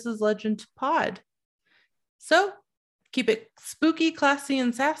at This Is Legend Pod. So keep it spooky, classy,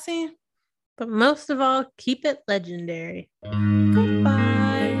 and sassy. But most of all, keep it legendary.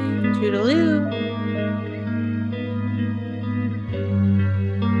 Goodbye. Toodaloo.